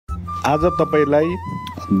आज तपाईलाई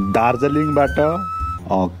दार्जिलिङबाट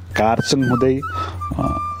कारसँग हुँदै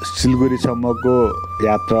सिलगढीसम्मको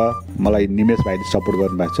यात्रा मलाई निमेश भाइले सपोर्ट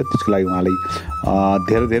गर्नुभएको छ। त्यसको लागि उहाँलाई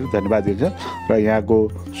धेरै धेरै धन्यवाद दिन्छ र यहाँको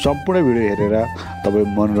सम्पूर्ण भिडियो हेरेर तपाईँ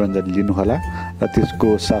मनोरञ्जन लिनुहोला र त्यसको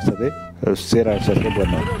साथसाथै सेयर र सब्सक्राइब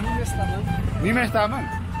गर्नुहोला। निमेश तामाङ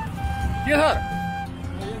के सर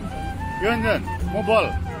योन्जन म बल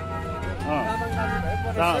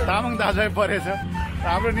तामाङ दाजुभाइ परेछ।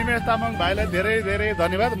 हाम्रो निमेश तामाङ भाइलाई धेरै धेरै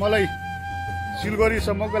धन्यवाद। मलाई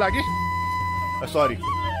सिलगढीसम्मको लागि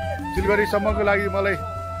सिलगढीसम्मको लागि मलाई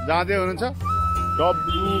जाँदै हुनुहुन्छ।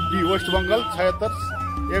 WB वेस्ट बङ्गाल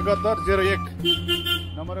 767101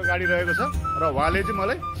 नम्बरको गाडी रहेको छ र उहाँले चाहिँ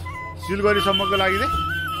मलाई सिलगढीसम्मको लागि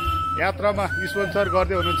यात्रामा स्पोन्सर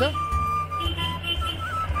गर्दै हुनुहुन्छ।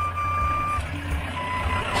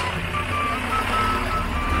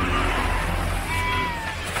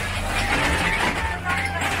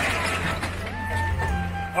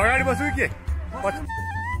 अगाडि बस्छु के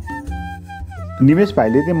निमेश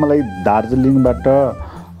भाइले चाहिँ मलाई दार्जिलिङबाट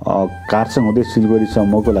कारसँग हुँदै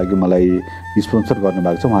सिलगढीसम्मको लागि मलाई स्पोन्सर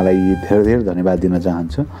गर्नुभएको छ। उहाँलाई धेरै धेरै धन्यवाद दिन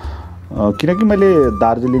चाहन्छु। किनकि मैले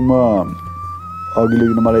दार्जिलिङमा अघिल्लो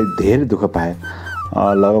दिन मलाई धेरै दुःख पाएँ।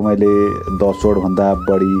 लगभग मैले 10 वटाभन्दा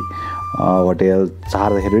बढी होटेल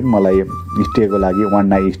छार्दाखेरि पनि मलाई स्टेको लागि 1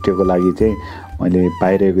 नाइट स्टेको लागि चाहिँ मैले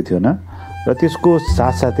पाइरहेको थिएन र त्यसको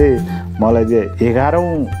साथसाथै मलाई चाहिँ 11औं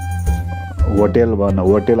होटेल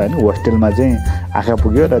होइन होस्टेलमा चाहिँ आँखा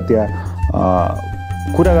पुग्यो र त्यहाँ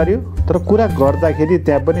कुरा गर्यो। तर कुरा गर्दाखेरि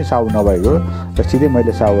त्यहाँ पनि साउ नभएको र सिधै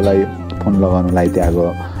मैले साउलाई फोन लगाउन लगाइदिएको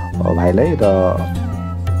भाइलाई र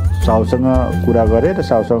साउसँग कुरा गरेँ र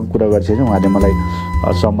साउसँग कुरा गरिसकेपछि उहाँले मलाई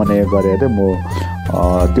समन्वय गरेर म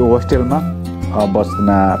त्यो होस्टेलमा बस्न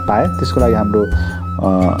पाएँ। त्यसको लागि हाम्रो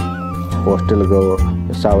होस्टेलको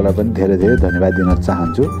साउलाई पनि धेरै धेरै धन्यवाद दिन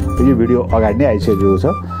चाहन्छु। यो भिडियो अगाडि नै आइसकेको छ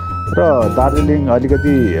र दार्जिलिङ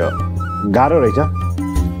अलिकति गाह्रो रहेछ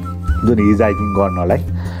जुन हिचहाइकिङ गर्नलाई।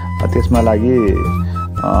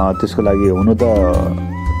 त्यसको लागि हुनु त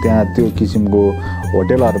त्यहाँ त्यो किसिमको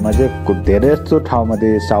होटेलहरूमा चाहिँ धेरै जस्तो ठाउँमा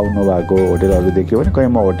चाहिँ साउ नभएको होटेलहरू देख्यो भने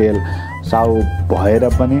कहीँमा होटेल साउ भएर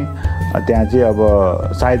पनि त्यहाँ चाहिँ अब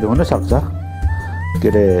सायद हुनसक्छ। के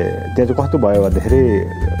अरे त्यहाँ चाहिँ कस्तो भयो भन्दाखेरि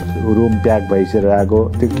रुम प्याक भइसकेर आएको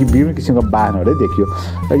त्यो विभिन्न किसिमको वाहनहरू देखियो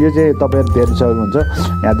र यो चाहिँ तपाईँहरू देख्न सक्नुहुन्छ।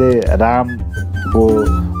 यहाँ चाहिँ रामको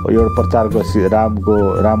यो प्रचारको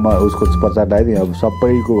राममा उसको प्रचार लगाइदियो। अब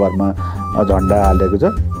सबैको घरमा झन्डा हालेको छ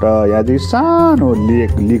र यहाँ चाहिँ सानो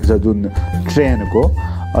लिक छ जुन ट्रेनको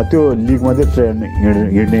त्यो लिकमा चाहिँ ट्रेन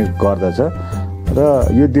हिँड्ने गर्दछ र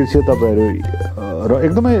यो दृश्य तपाईँहरू र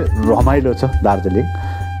एकदमै रमाइलो छ दार्जिलिङ।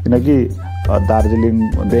 किनकि दार्जिलिङ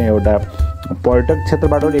चाहिँ एउटा पर्यटक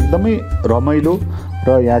क्षेत्रबाट एकदमै रमाइलो र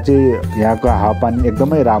यहाँ चाहिँ यहाँको हावापानी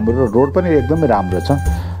एकदमै राम्रो र रोड पनि एकदमै राम्रो छ।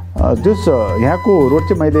 यहाँको रोड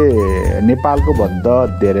चाहिँ मैले नेपालको भन्दा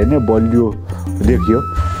धेरै नै बलियो देखियो।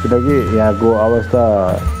 किनकि यहाँको अवस्था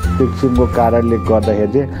त्यो किसिमको कारणले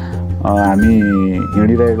गर्दाखेरि चाहिँ हामी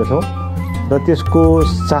हिँडिरहेको छौँ र त्यसको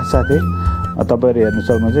साथसाथै तपाईँहरू हेर्न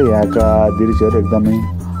सक्नुहुन्छ यहाँका दृश्यहरू एकदमै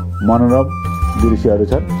मनोरम दृश्यहरू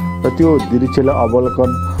छन् र त्यो दृश्यलाई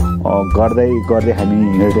अवलोकन गर्दै हामी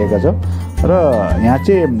हिँडिरहेका छौँ र यहाँ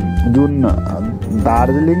चाहिँ जुन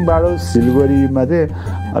दार्जिलिङबाट सिलगढीमा चाहिँ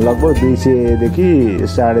लगभग 200 देखि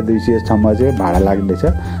 250 सम्म चाहिँ भाडा लाग्नेछ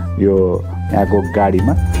यो यहाँको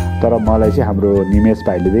गाडीमा। तर मलाई चाहिँ हाम्रो निमेश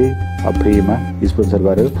भाइले चाहिँ फ्रीमा स्पोन्सर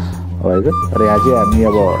गरेर भएको र यहाँ चाहिँ हामी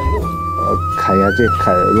अब यहाँ चाहिँ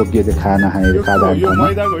रोकियो चाहिँ खाना खाँदा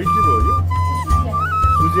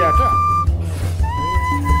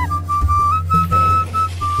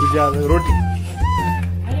रोटी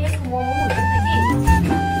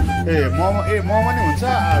मोमो नि हुन्छ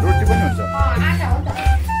रोटी पनि हुन्छ।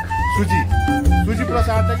 सुजी प्लस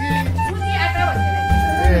आटा कि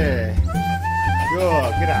यो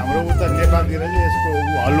के अरे हाम्रो उता नेपालतिर चाहिँ यसको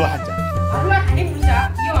हलुवा खान्छ।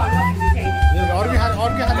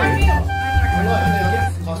 अर्कै खाने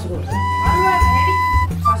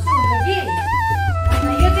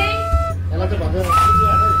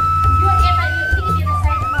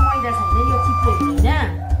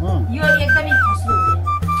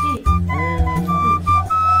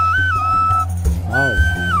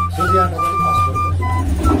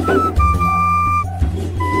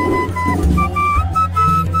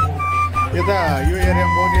यता यो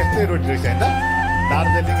एरियामा पनि यस्तै रोटी रहेछ होइन।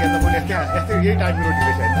 दार्जिलिङ यता पनि यस्तै यही टाइपको रोटी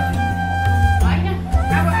रहेछ होइन।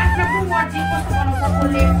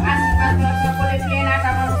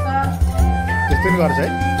 त्यस्तै पनि गर्छ है।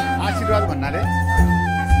 आशीर्वाद भन्नाले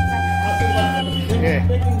ए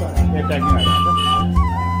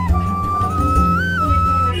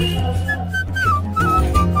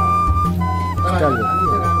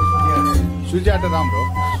सुजी आटा राम्रो हो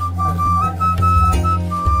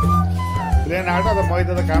प्लेन आटा त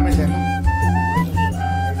मैदा त कामै छैन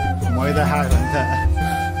मैदा खायो भने त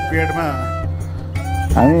पेटमा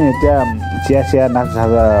हामी त्यहाँ चिया नाच्चा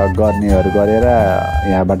गर्नेहरू गरेर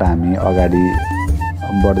यहाँबाट हामी अगाडि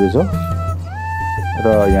बढ्दैछौँ र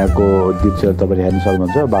यहाँको दृश्य तपाईँले हेर्न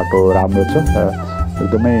सक्नुहुन्छ बाटो राम्रो छ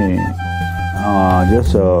एकदमै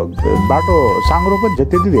जस बाटो साङ्ग्रो पनि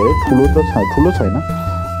छ त्यति धेरै ठुलो छैन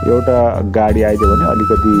एउटा गाडी आइदियो भने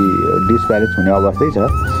अलिकति डिसब्यालेन्स हुने अवस्थै छ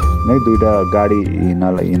नै दुईवटा गाडी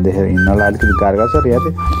हिँड्नलाई अलिकति गाह्रो छ र यहाँ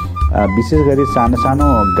चाहिँ विशेष गरी सानो सानो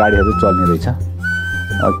गाडीहरू चल्ने रहेछ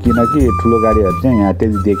किनकि ठुलो गाडीहरू चाहिँ यहाँ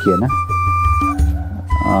त्यति देखिएन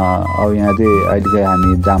अब यहाँ चाहिँ अहिले हामी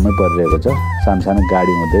जामै परिरहेको छ सानो सानो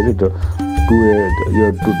गाडी हुँदै यो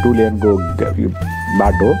टु लेनको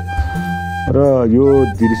बाटो र यो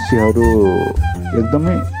दृश्यहरू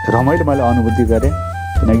एकदमै रमाइलो मैले अनुभूति गरेँ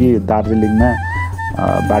किनकि दार्जिलिङमा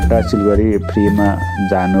बाट सिलगढी फ्रीमा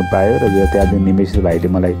जानु पायो र त्यहाँ निमेश भाइले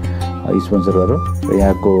मलाई स्पोन्सर गर्यो र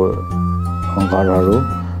यहाँको घरहरू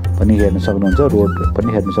पनि हेर्न सक्नुहुन्छ रोड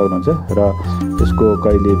पनि हेर्न सक्नुहुन्छ र त्यसको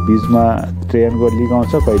कहिले बिचमा ट्रेनको लिक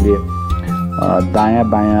आउँछ कहिले दायाँ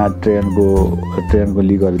बायाँ ट्रेनको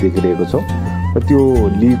लिकहरू देखिरहेको छौँ र त्यो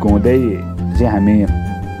लिक हुँदै चाहिँ हामी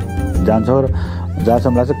जान्छौँ र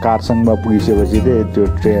जहाँसम्म लाग्छ कारसँगमा पुगिसकेपछि चाहिँ त्यो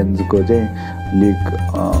ट्रेनको चाहिँ लिक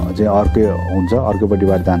चाहिँ अर्कै हुन्छ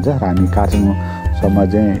अर्कोपट्टिबाट जान्छ र हामी कारसँगसम्म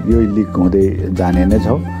चाहिँ यो लिक हुँदै जाने नै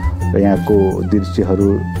छौँ र यहाँको दृश्यहरू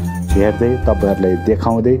हेर्दै तपाईँहरूलाई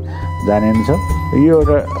देखाउँदै जाने नै छ यो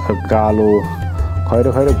एउटा कालो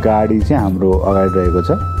खैरो गाडी चाहिँ हाम्रो अगाडि रहेको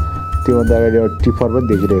छ त्योभन्दा अगाडि एउटा टिफर पनि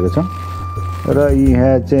देखिरहेको छ र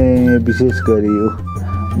यहाँ चाहिँ विशेष गरी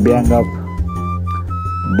ब्याङ्क अफ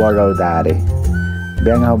बडौदा अरे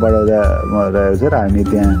ब्याङ्क अफ बडौदा रहेको छ र हामी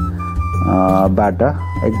त्यहाँ बाट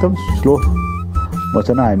एकदम स्लो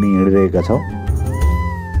मोसनमा हामी हिँडिरहेका छौँ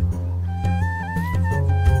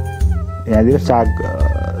यहाँनिर साग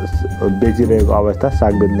बेचिरहेको अवस्था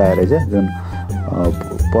साग बेच्न लगाइरहेछ जुन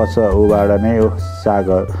पछि उबाट नै साग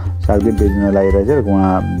चाहिँ बेच्न लागिरहेछ र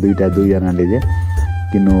उहाँ दुईजनाले चाहिँ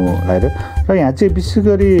किन्नु लगाइरहेछ र यहाँ चाहिँ विशेष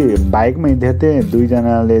गरी बाइकमा हिँड्दाखेरि चाहिँ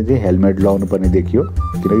दुईजनाले चाहिँ हेलमेट लगाउनु पर्ने देखियो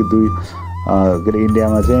किनकि के अरे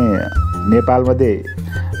इन्डियामा चाहिँ नेपालमा चाहिँ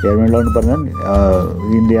हेलमेट लगाउनु पर्दैन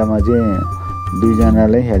इन्डियामा चाहिँ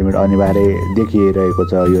दुईजनालाई हेलमेट अनिवार्य देखिरहेको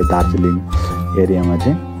छ यो दार्जिलिङ एरियामा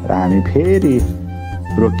चाहिँ र हामी फेरि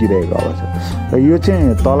रोकिरहेको अवस्था र यो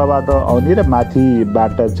चाहिँ तलबाट आउने र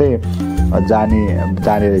माथिबाट चाहिँ जाने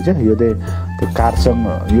रहेछ यो चाहिँ त्यो कारसँग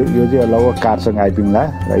यो चाहिँ लगभग कारसँग आइपुग्ला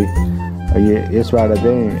र यसबाट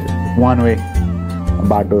चाहिँ वान वे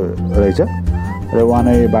बाटो रहेछ र वान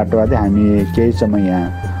वे बाटोमा चाहिँ हामी केही समय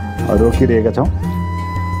यहाँ रोकिरहेका छौँ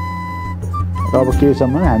र अब केही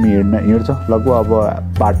समय हामी हिँड्छौँ लगभग अब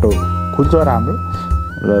बाटो खुल्छ राम्रो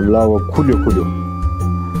र लगभग खुल्यो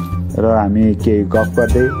र हामी केही गफ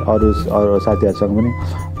गर्दै अरू साथीहरूसँग पनि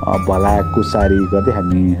भला कुसारी गर्दै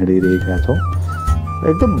हामी हिँडिरहेका छौँ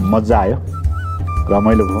एकदम मजा आयो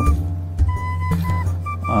रमाइलो भयो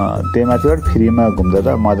त्यही माथिबाट फ्रीमा घुम्दा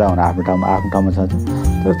त मजा हुन आफ्नो ठाउँमा छ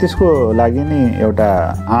तर त्यसको लागि नि एउटा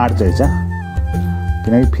आँट चाहिँ छ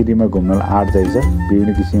किनकि फ्रीमा घुम्नलाई आँट चाहिँ छ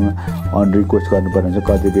विभिन्न किसिममा रिक्वेस्ट गर्नुपर्ने हुन्छ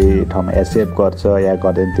कतिपय ठाउँमा एक्सेप्ट गर्छ या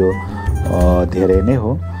गर्दैन त्यो धेरै नै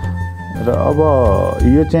हो र अब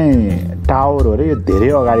यो चाहिँ टावर हो र यो धेरै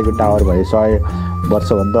अगाडिको टावर भयो 100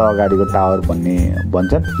 वर्षभन्दा अगाडिको टावर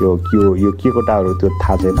भन्छन् यो के को टावर हो त्यो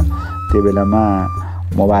थाहा छैन त्यो बेलामा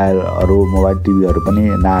मोबाइल टिभीहरू पनि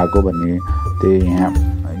नआएको भन्ने त्यही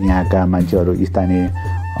यहाँका मान्छेहरू स्थानीय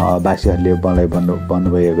वासीहरूले मलाई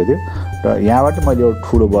भन्नुभएको थियो र यहाँबाट मैले एउटा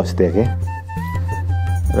ठुलो बस देखेँ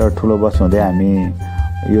र ठुलो बस हुँदै हामी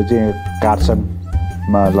यो चाहिँ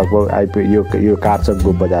कारसँगमा लगभग यो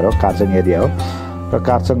कारसँगको बजार हो कारसँग एरिया हो र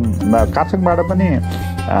कारसँगबाट पनि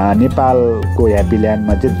नेपालको ह्याप्पी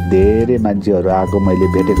ल्यान्डमा चाहिँ धेरै मान्छेहरू आएको मैले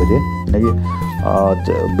भेटेको थिएँ किनकि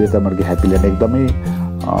बेतमरको ह्याप्पी ल्यान्ड एकदमै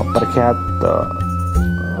प्रख्यात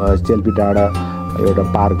सेल्फी डाँडा एउटा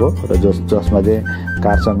पार्क हो र जसमा चाहिँ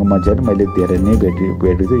कारसँगको मान्छेहरू मैले धेरै नै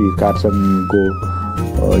भेटेको थिएँ यो कारसँगको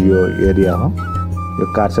यो एरिया हो यो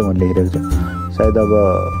कारसँग भन्ने लेखिरहेको छ सायद अब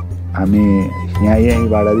हामी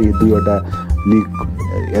यहीँबाट दुईवटा लिक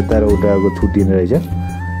यता र उताको छुट्टिने रहेछ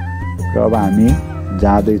र अब हामी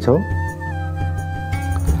जाँदैछौँ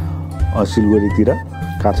सिलगढीतिर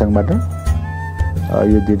कारसँगबाट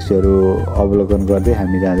यो दृश्यहरू अवलोकन गर्दै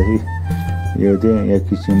हामी जाँदाखेरि यो चाहिँ एक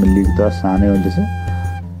किसिमको लिक त सानै हुँदैछ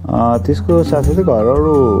त्यसको साथसाथै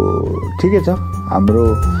घरहरू ठिकै छ हाम्रो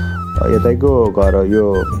यतैको घर यो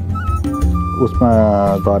उसमा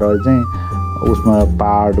घरहरू चाहिँ उसमा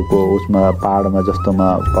पहाडमा जस्तोमा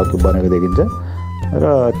बनेको देखिन्छ र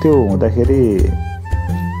त्यो हुँदाखेरि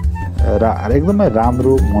एकदमै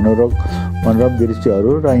राम्रो मनोरम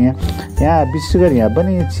दृश्यहरू र यहाँ विशेष गरी यहाँ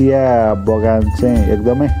पनि चिया बगान चाहिँ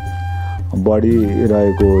एकदमै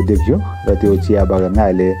बढिरहेको देखियो र त्यो चिया बगानमा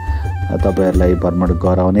अहिले तपाईहरुलाई भ्रमण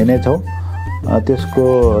गराउने नै छौँ। त्यसको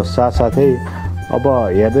साथसाथै अब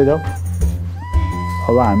हेर्दै जाउँ।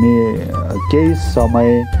 अब हामी केही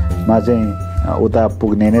समयमा चाहिँ उता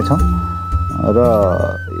पुग्ने नै छौँ र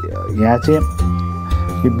यहाँ चाहिँ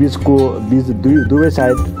यो बीच दुवै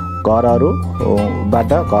साइड घरहरू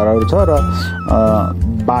छ र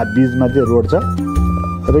बीचमा चाहिँ रोड छ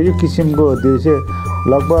र यो किसिमको दृश्य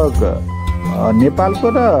लगभग नेपालको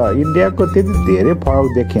र इन्डियाको त्यति धेरै फरक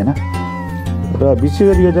देखिएन र विशेष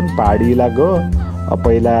गरी यो जुन पहाडी इलाका हो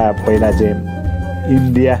पहिला चाहिँ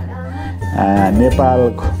इन्डिया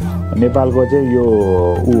नेपालको चाहिँ यो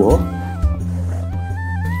हो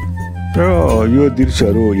र यो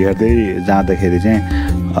दृश्यहरू हेर्दै जाँदाखेरि चाहिँ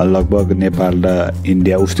लगभग नेपाल र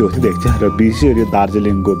इन्डिया उस्तै देख्छ र विशेष गरी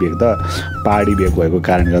दार्जिलिङको भेग त पहाडी भेग भएको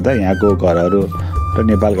कारणले गर्दा यहाँको घरहरू र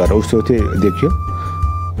नेपाल घर उस्तै देखियो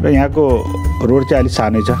र यहाँको रोड चाहिँ अलिक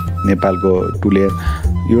सानै छ नेपालको टुलेर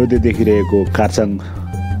यो देखिरहेको कारसाङ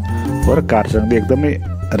हो र कारसाङ एकदमै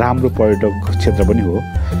राम्रो पर्यटक क्षेत्र पनि हो।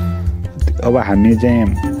 अब हामी चाहिँ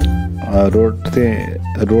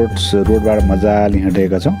रोडबाट मजाले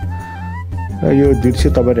हिँडिरहेका छौँ र यो दृश्य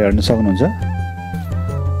तपाईँले हेर्न सक्नुहुन्छ।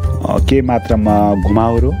 के मात्रामा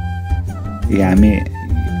घुमाउरो हामी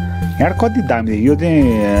यहाँ कति दामी यो चाहिँ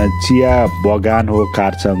चिया बगान हो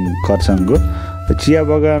खरसाङको चिया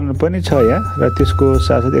बगान पनि छ यहाँ र त्यसको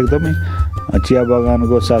साथसाथै एकदमै चिया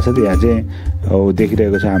बगानको साथसाथै यहाँ चाहिँ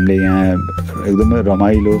देखिरहेको छ हामीले यहाँ एकदमै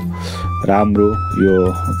रमाइलो राम्रो यो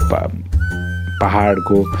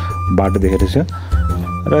पहाडको बाटो देखेको छ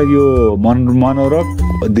र यो मनोरम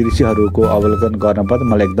दृश्यहरूको अवलोकन गर्न पर्दा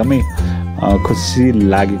मलाई एकदमै खुसी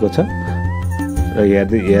लागेको छ र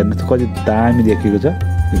हेर्नु कति दामी देखिएको छ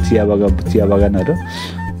चिया बगानहरू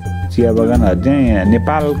चाहिँ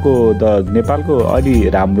नेपालको अलि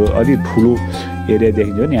राम्रो अलि ठुलो एरिया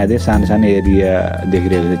देखिन्छ नि। यहाँ चाहिँ सानो एरिया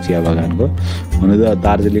देखिरहेको छ चिया बगानको। हुन त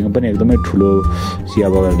दार्जिलिङमा पनि एकदमै ठुलो चिया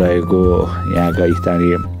बगान रहेको यहाँका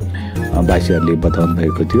स्थानीय वासीहरूले बताउनु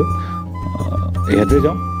भएको थियो। हेर्दै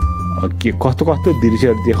जाउँ के कस्तो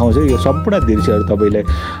दृश्यहरू देखाउँछ। यो सम्पूर्ण दृश्यहरू तपाईँलाई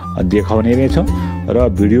देखाउने नै छौँ र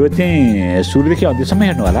भिडियो चाहिँ सुरुदेखि अन्त्यसम्म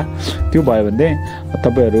हेर्नु होला। त्यो भयो भने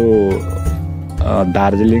तपाईँहरू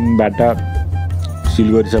दार्जिलिङबाट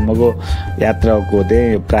सिलगढीसम्मको यात्राको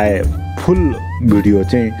चाहिँ प्राय फुल भिडियो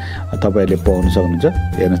चाहिँ तपाईँहरूले पाउन सक्नुहुन्छ।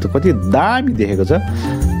 हेर्नुहोस् त कति दामी देखेको छ,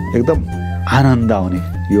 एकदम आनन्द आउने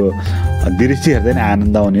यो दृश्य हेर्दै नै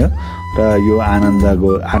आनन्द आउने हो र यो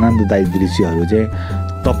आनन्ददायी दृश्यहरू चाहिँ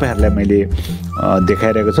तपाईँहरूलाई मैले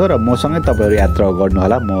देखाइरहेको छु र मसँगै तपाईँहरू यात्रा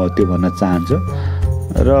गर्नुहोला म त्यो भन्न चाहन्छु।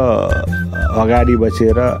 र अगाडि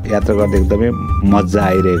बसेर यात्रा गर्दा एकदमै मजा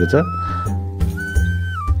आइरहेको छ।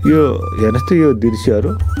 यो हेर्नुहोस् त यो दृश्यहरू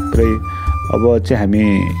पुरै अब चाहिँ हामी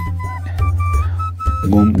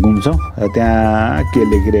घुम्छौँ र त्यहाँ के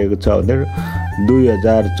लेखिरहेको छ भने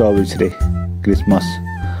 2024 रे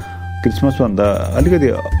क्रिसमसभन्दा अलिकति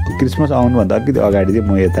क्रिसमस आउनुभन्दा अलिकति अगाडि चाहिँ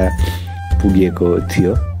म यता पुगेको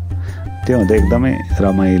थियो। त्यो हुँदा एकदमै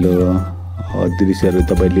रमाइलो दृश्यहरू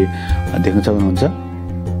तपाईँले देख्न सक्नुहुन्छ।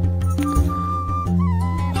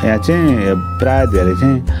 यहाँ चाहिँ प्राय धेरै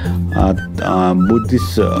चाहिँ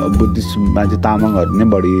बुद्धिस्ट मान्छे तामाङहरू नै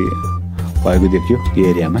बढी भएको देखियो यो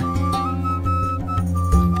एरियामा।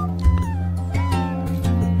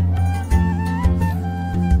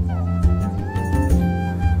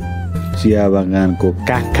 चिया बगानको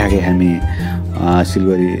काखै हामी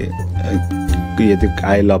सिलगढी यति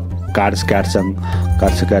आई लभ कारसाङ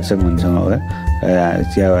भन्छौँ है।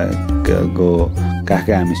 चियाको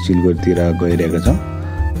काखै हामी सिलगढीतिर गइरहेका छौँ।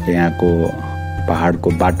 यहाँको पहाडको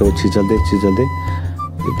बाटो छिचल्दै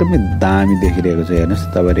एकदमै दामी देखिरहेको छ। हेर्नुहोस्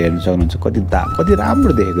तपाईँहरू हेर्न सक्नुहुन्छ कति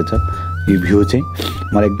राम्रो देखेको छ यो भ्यू चाहिँ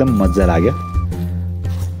मलाई एकदम मजा लाग्यो।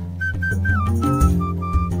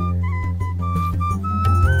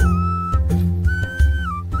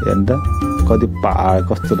 हेर्नु त कति पहाड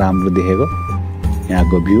कस्तो राम्रो देखेको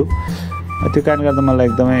यहाँको भ्यू। त्यो कारणले गर्दा मलाई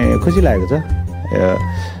एकदमै खुसी लागेको छ।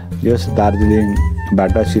 यो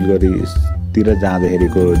दार्जिलिङबाट सिलगढीतिर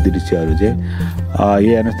जाँदाखेरिको दृश्यहरू चाहिँ यो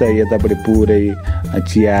हेर्नुहोस् त यतापट्टि पुरै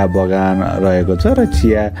चिया बगान रहेको छ र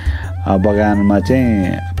चिया बगानमा चाहिँ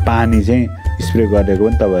पानी चाहिँ स्प्रे गरेको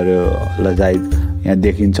पनि तपाईँहरूलाई सायद यहाँ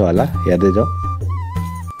देखिन्छ होला। हेर्दै जाउँ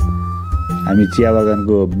हामी चिया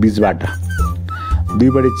बगानको बिचबाट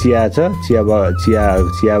दुईपट्टि चिया छ,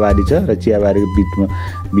 चियाबारी छ र चियाबारीको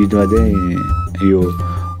बिचमा चाहिँ यो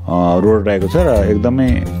रोड रहेको छ र एकदमै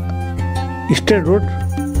स्ट्रेट रोड,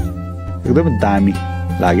 एकदमै दामी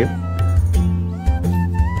लाग्यो,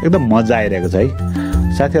 एकदम मजा आइरहेको छ है।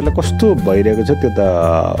 साथीहरूलाई कस्तो भइरहेको छ त्यो त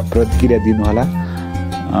प्रतिक्रिया दिनु होला।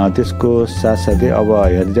 त्यसको साथसाथै अब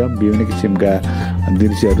हेर्दै जाउँ विभिन्न किसिमका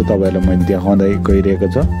दृश्यहरू तपाईँहरूलाई मैले देखाउँदै गइरहेको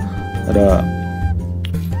छ र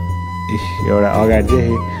एउटा अगाडि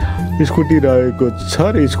चाहिँ स्कुटी रहेको छ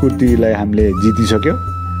र स्कुटीलाई हामीले जितिसक्यो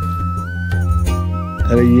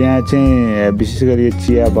र यहाँ चाहिँ विशेष गरी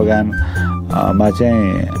चिया बगानमा चाहिँ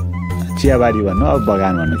चियाबारी भन्नु अब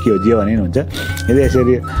बगान भन्नु के हो जे भने हुन्छ। यदि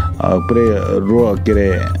यसरी पुरै के अरे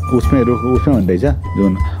उसमै हुने रहेछ,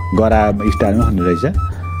 जुन गरा स्टाइलमा हुने रहेछ।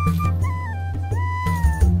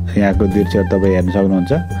 यहाँको दृश्य तपाईँ हेर्न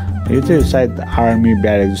सक्नुहुन्छ। यो चाहिँ सायद आर्मी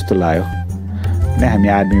ब्यारेक जस्तो लाग्यो। हामी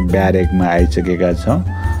आर्मी ब्यारेकमा आइसकेका छौँ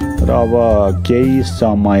र अब केही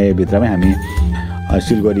समयभित्रमै हामी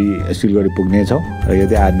सिलगढी पुग्नेछौँ र यो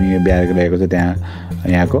चाहिँ आर्मी ब्यारेक रहेको छ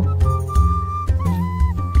यहाँको।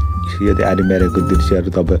 यो चाहिँ आर्मी ब्यारेकको दृश्यहरू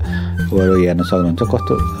तपाईँहरू हेर्न सक्नुहुन्छ।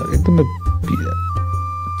 कस्तो एकदमै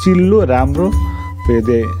चिल्लो राम्रो। यो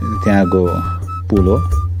चाहिँ त्यहाँको पुल हो।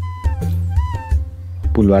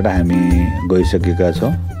 पुलबाट हामी गइसकेका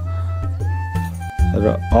छौँ र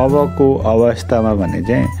अबको अवस्थामा भने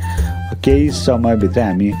चाहिँ केही समयभित्र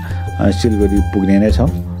हामी सिलगढी पुग्ने नै छौँ।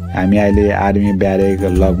 हामी अहिले आर्मी ब्यारेक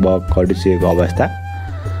लगभग खटिसकेको अवस्था।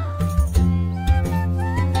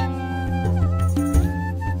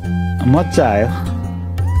 मजा आयो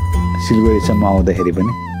सिलगढीसम्म आउँदाखेरि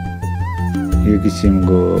पनि। यो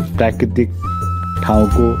किसिमको प्राकृतिक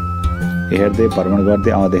ठाउँको हेर्दै भ्रमण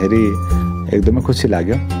गर्दै आउँदाखेरि एकदमै खुसी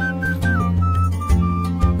लाग्यो।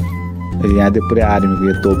 यहाँ चाहिँ पुरै आर्मीको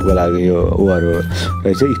यो तोपको लागि यो उहरू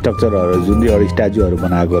रहेछ, स्ट्रक्चरहरू जुन एउटा स्ट्याचुहरू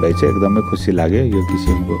बनाएको रहेछ। एकदमै खुसी लाग्यो। यो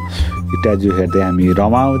किसिमको स्ट्याचु हेर्दै हामी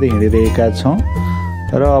रमाउँदै हिँडिरहेका छौँ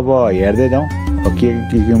र अब हेर्दै जाउँ के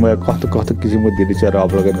कस्तो किसिमको दृश्यहरू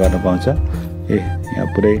अवलोकन गर्न पाउँछ। यहाँ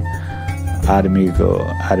पुरै आर्मीको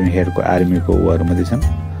उहरू मात्रै छन्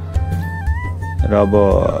र अब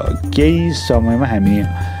केही समयमा हामी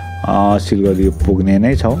सिलगढी पुग्ने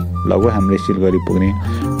नै छौँ। लगभग हामीले सिलगढी पुग्ने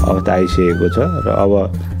अवस्था आइसकेको छ र अब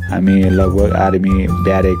हामी लगभग आर्मी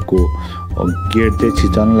ब्यारेकको गेट चाहिँ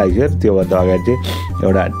छिचल्न लाग्यो। त्योभन्दा अगाडि चाहिँ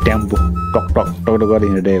एउटा टेम्पो टक गरेर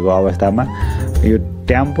हिँडिरहेको अवस्थामा यो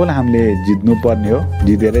टेम्पोलाई हामीले जित्नुपर्ने हो,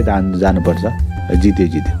 जितेरै जानुपर्छ। जित्यो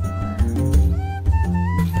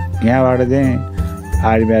यहाँबाट चाहिँ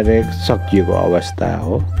आर्मी ब्यारेक सकिएको अवस्था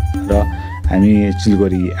हो र हामी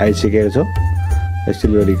सिलगढी आइसकेका छौँ।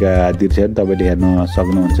 सिलगढीका दृश्यहरू तपाईँले हेर्न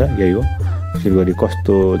सक्नुहुन्छ। यही हो सिलगढी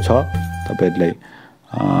कस्तो छ, तपाईँलाई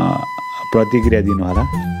प्रतिक्रिया दिनु होला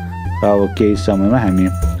र अब केही समयमा हामी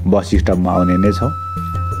बस स्टपमा आउने नै छौँ।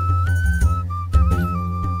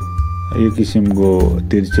 यो किसिमको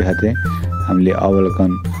दृश्य चाहिँ हामीले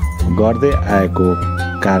अवलोकन गर्दै आएको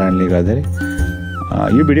कारणले गर्दाखेरि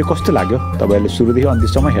यो भिडियो कस्तो लाग्यो तपाईँहरूले सुरुदेखि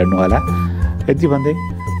अन्त्यसम्म हेर्नु होला। यति भन्दै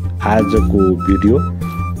आजको भिडियो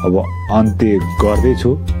अब अन्त्य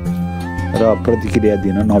गर्दैछु र प्रतिक्रिया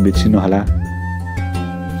दिन नबिर्सिनु होला।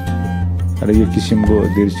 र यो किसिमको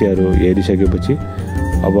दृश्यहरू हेरिसकेपछि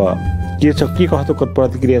अब के कस्तो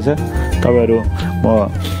प्रतिक्रिया छ तपाईँहरू म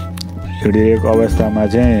हिँडिरहेको अवस्थामा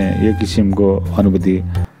चाहिँ यो किसिमको अनुभूति